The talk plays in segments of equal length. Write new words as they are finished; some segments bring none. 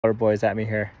Our boys at me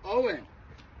here. Owen.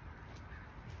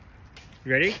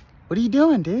 You ready? What are you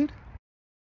doing, dude?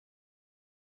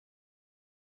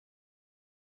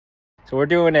 So we're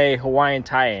doing a Hawaiian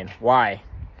tie-in. Why?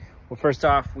 Well, first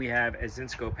off, we have a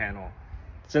Zinsco panel.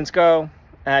 Zinsco,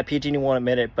 PG&E won't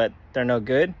admit it, but they're no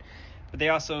good. But they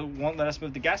also won't let us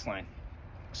move the gas line.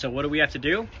 So what do we have to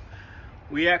do?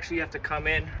 We actually have to come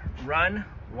in, run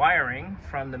wiring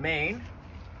from the main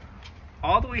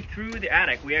all the way through the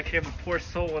attic. We actually have a poor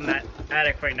soul in that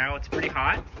attic right now. It's pretty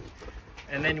hot.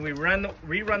 And then we rerun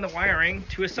the wiring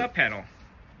to a sub panel.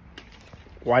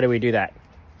 Why do we do that?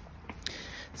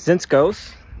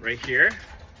 Zinscos right here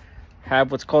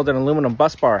have what's called an aluminum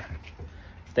bus bar.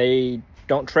 They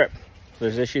don't trip.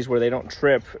 There's issues where they don't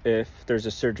trip if there's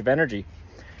a surge of energy.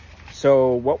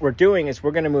 So what we're doing is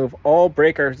we're going to move all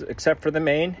breakers except for the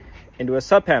main into a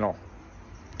sub panel.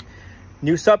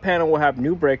 New sub panel will have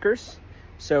new breakers.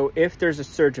 So if there's a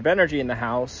surge of energy in the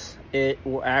house, it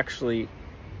will actually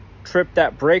trip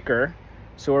that breaker.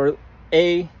 So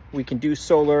we can do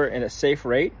solar in a safe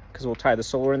rate because we'll tie the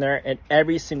solar in there, and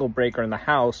every single breaker in the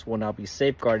house will now be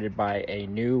safeguarded by a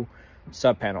new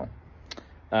sub panel.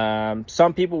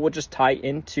 Some people will just tie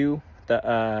into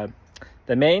the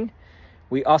main.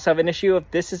 We also have an issue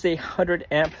of this is a 100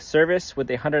 amp service with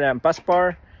a 100 amp bus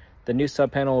bar. The new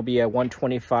sub panel will be a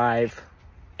 125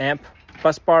 amp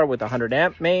bus bar with a 100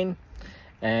 amp main,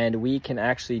 and we can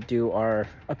actually do our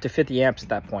up to 50 amps at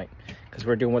that point because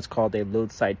we're doing what's called a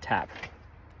load side tap.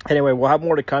 Anyway, we'll have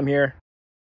more to come here.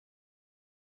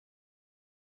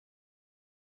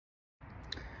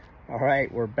 All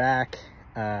right, we're back.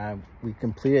 We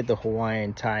completed the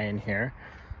Hawaiian tie-in here.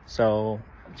 So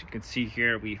as you can see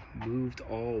here, we moved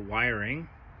all wiring.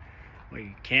 Well,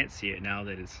 you can't see it now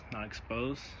that it's not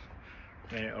exposed.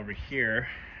 Ran it over here,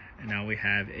 and now we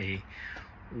have a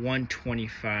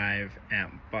 125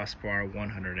 amp bus bar,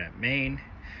 100 amp main,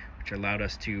 which allowed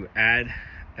us to add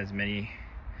as many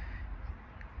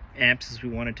amps as we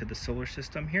wanted to the solar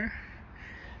system here.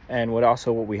 And what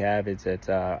we have is it's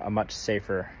a much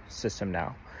safer system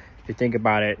now. If you think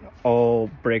about it, all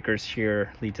breakers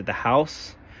here lead to the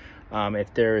house.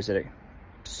 If there is a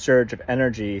surge of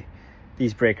energy,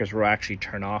 these breakers will actually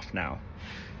turn off now.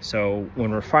 So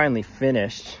when we're finally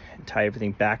finished and tie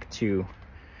everything back to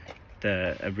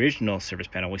the original service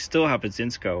panel, we still have a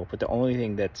Zinsco, but the only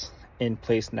thing that's in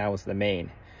place now is the main,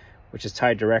 which is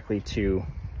tied directly to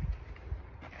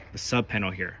the sub panel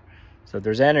here. So if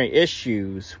there's any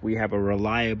issues, we have a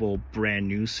reliable brand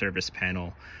new service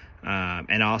panel,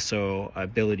 and also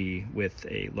ability with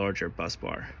a larger bus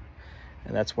bar.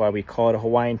 And that's why we call it a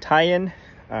Hawaiian tie-in.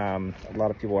 A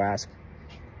lot of people ask,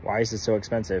 why is it so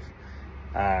expensive?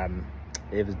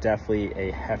 It was definitely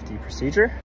a hefty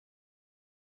procedure.